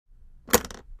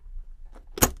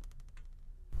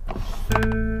Could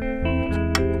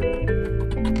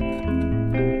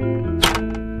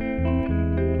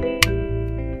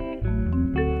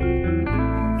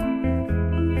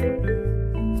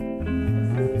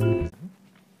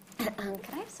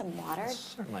I have some water?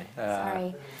 Certainly.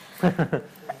 Sorry.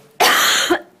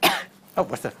 Oh,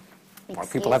 what's the? More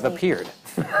people have appeared.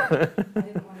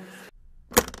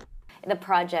 The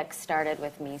project started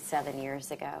with me 7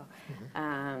 years ago,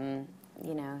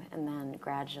 you know, and then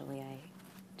gradually I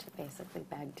basically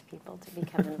begged people to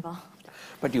become involved.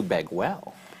 But you beg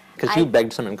well, because you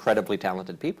begged some incredibly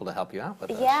talented people to help you out with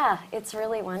this. Yeah, it's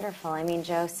really wonderful. I mean,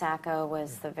 Joe Sacco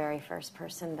was the very first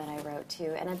person that I wrote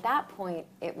to, and at that point,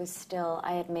 it was still,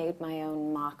 I had made my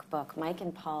own mock book. Mike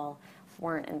and Paul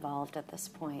weren't involved at this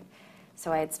point.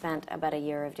 So I had spent about a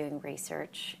year of doing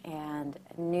research and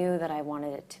knew that I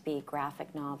wanted it to be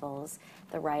graphic novels,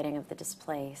 the writing of the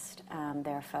displaced,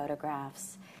 their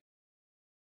photographs.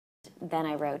 Then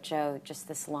I wrote Joe just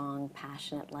this long,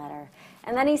 passionate letter.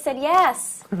 And then he said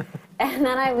yes! And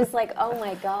then I was like, oh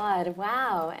my God,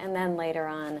 wow. And then later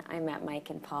on, I met Mike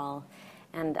and Paul,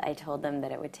 and I told them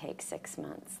that it would take 6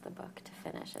 months, the book, to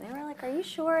finish. And they were like, are you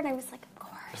sure? And I was like, of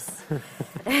course.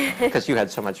 Because you had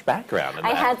so much background in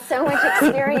that. I had so much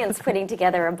experience putting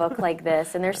together a book like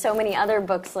this, and there's so many other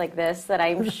books like this that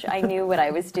I knew what I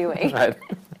was doing. Right.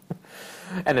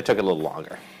 And it took a little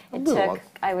longer. It took,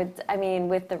 I mean,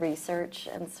 with the research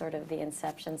and sort of the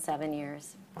inception, 7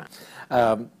 years.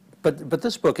 But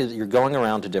this book is, you're going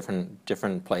around to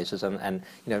different places, and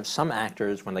you know, some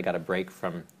actors, when they got a break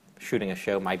from shooting a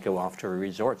show, might go off to a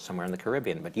resort somewhere in the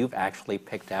Caribbean, but you've actually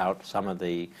picked out some of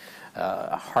the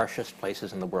harshest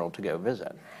places in the world to go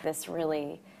visit. This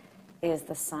really is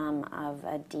the sum of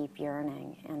a deep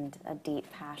yearning and a deep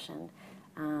passion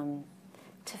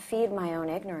to feed my own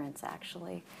ignorance,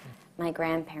 actually. My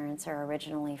grandparents are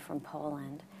originally from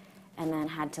Poland and then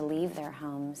had to leave their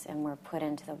homes and were put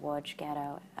into the Łódź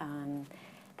ghetto.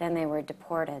 Then they were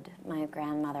deported. My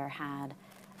grandmother had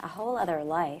a whole other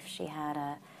life. She had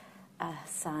a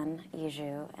son,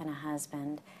 Iju, and a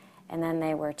husband, and then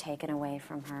they were taken away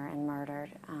from her and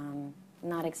murdered.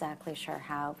 Not exactly sure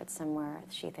how, but somewhere,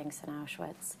 she thinks, in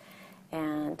Auschwitz.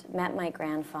 And met my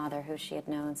grandfather, who she had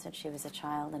known since she was a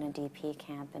child, in a DP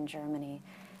camp in Germany,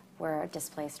 where a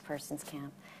displaced persons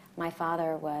camp. My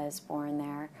father was born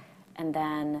there, and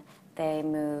then they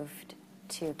moved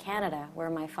to Canada, where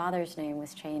my father's name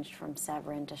was changed from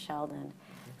Severin to Sheldon.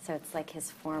 So it's like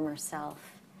his former self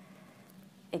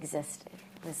existed,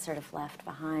 was sort of left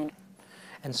behind.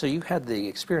 And so you had the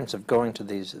experience of going to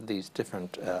these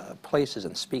different places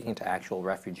and speaking to actual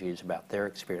refugees about their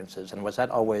experiences, and was that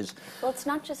always... Well, it's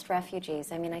not just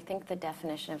refugees. I mean, I think the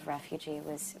definition of refugee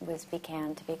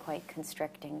began to be quite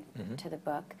constricting to the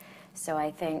book. So I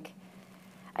think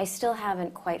I still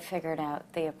haven't quite figured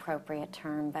out the appropriate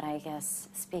term, but I guess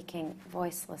speaking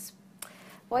voiceless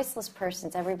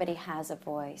persons, everybody has a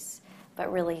voice,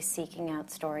 but really seeking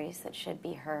out stories that should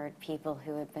be heard, people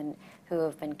who have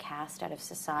been cast out of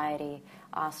society,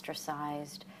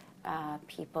 ostracized,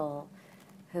 people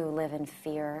who live in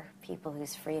fear, people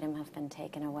whose freedom have been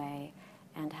taken away,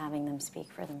 and having them speak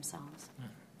for themselves.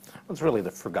 Well, it's really the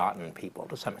forgotten people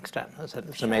to some extent. It's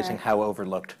Sure. amazing how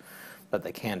overlooked that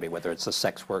they can be, whether it's the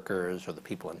sex workers or the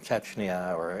people in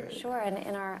Chechnya or... Sure, and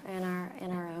in our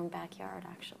own backyard,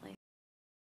 actually.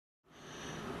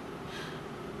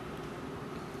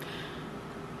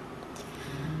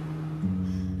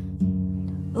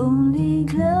 Only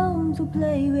clowns who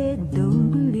play with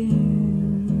don't believe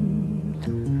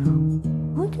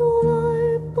what you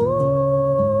like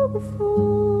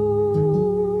before.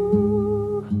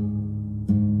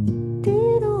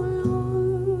 Did all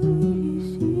you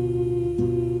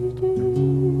see to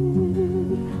do?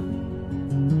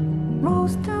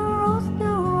 Roast and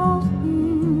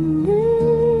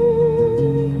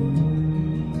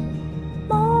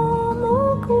Mama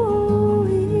going.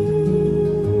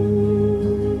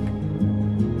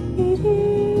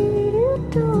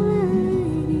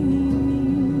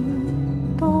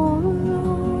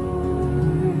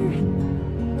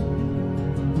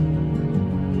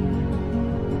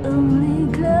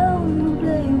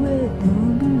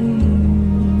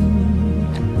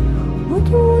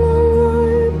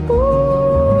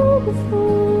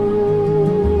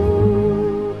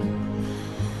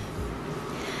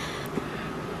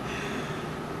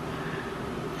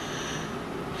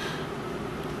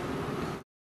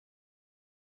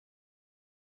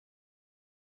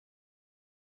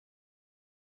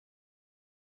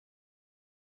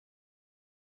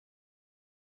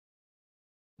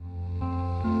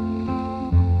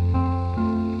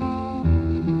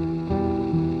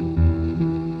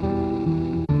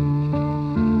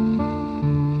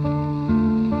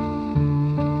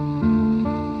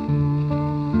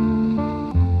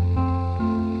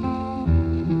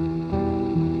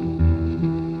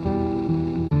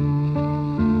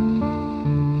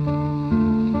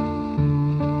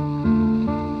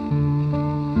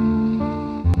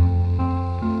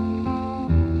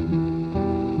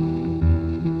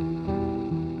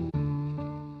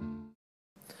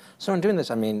 So in doing this,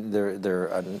 I mean,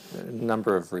 there are a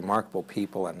number of remarkable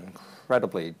people and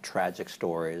incredibly tragic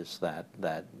stories that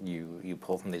you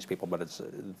pull from these people, but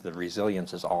the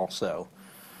resilience is also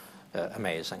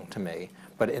amazing to me.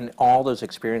 But in all those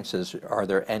experiences, are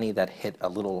there any that hit a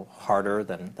little harder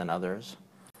than others?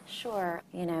 Sure.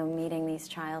 You know, meeting these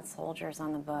child soldiers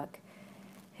on the book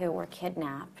who were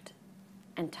kidnapped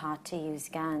and taught to use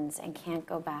guns and can't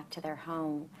go back to their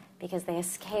home because they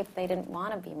escaped. They didn't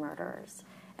want to be murderers,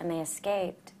 and they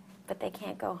escaped, but they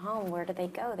can't go home. Where do they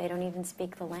go? They don't even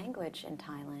speak the language in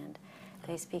Thailand.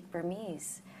 They speak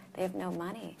Burmese. They have no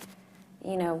money.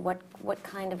 You know, what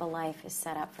kind of a life is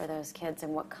set up for those kids,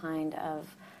 and what kind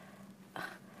of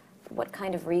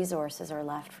resources are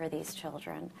left for these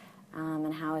children,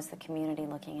 and how is the community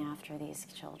looking after these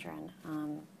children?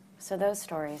 So those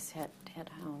stories hit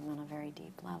home on a very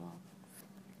deep level.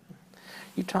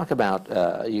 You talk about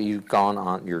you've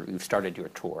started your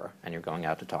tour, and you're going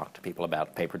out to talk to people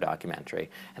about paper documentary.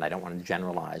 And I don't want to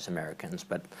generalize Americans,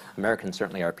 but Americans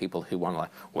certainly are people who want to,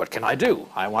 like, what can I do?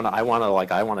 I want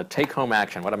to take home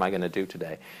action. What am I going to do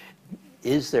today?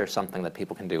 Is there something that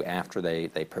people can do after they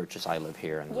purchase I Live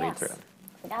Here and read through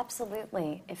it?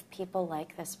 Absolutely. If people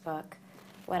like this book,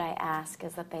 what I ask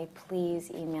is that they please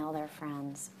email their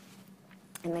friends,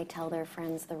 and they tell their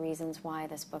friends the reasons why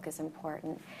this book is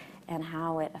important and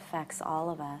how it affects all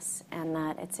of us, and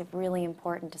that it's really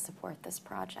important to support this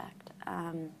project.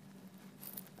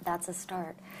 That's a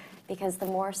start, because the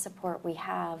more support we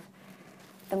have,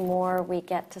 the more we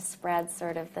get to spread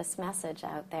sort of this message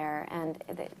out there, and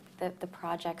the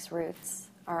project's roots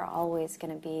are always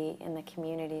going to be in the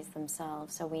communities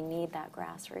themselves, so we need that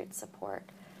grassroots support.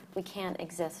 We can't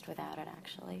exist without it,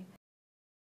 actually.